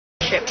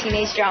relationship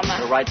teenage drama.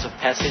 The rites of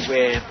passage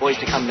where boys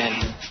become men.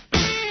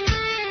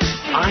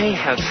 I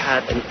have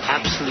had an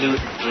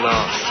absolute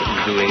blast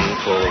doing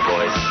Polo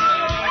Boys.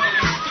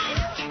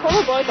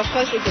 Polo Boys, of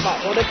course, is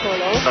about water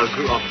polo. A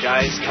group of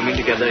guys coming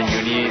together in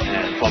uni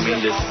and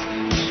forming this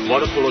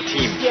water polo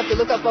team. You have to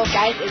look at both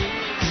guys in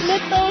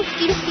little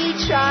skimpy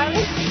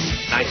trunks.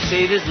 I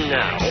say this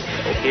now,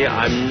 okay?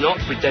 I'm not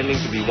pretending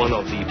to be one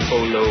of the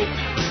Polo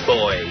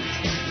Boys.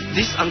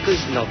 This uncle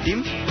is in our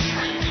team.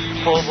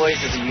 Polo Boys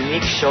is a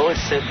unique show.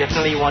 It's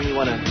definitely one you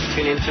want to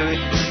tune into.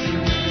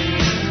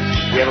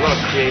 We have a lot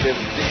of creative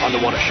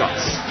underwater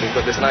shots. We've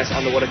got this nice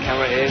underwater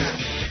camera in.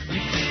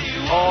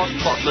 All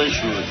sportsmen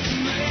should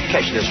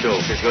catch the show.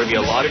 There's going to be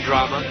a lot of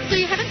drama. So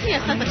you haven't seen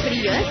yourself for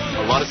 20 years?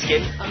 A lot of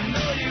skin.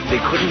 They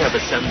couldn't have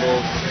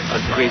assembled a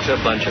greater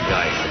bunch of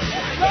guys.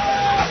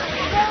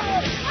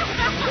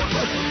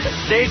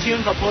 Stay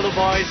tuned for Polo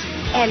Boys.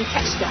 And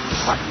catch the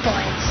hot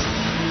boys.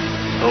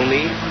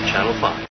 Only Channel 5.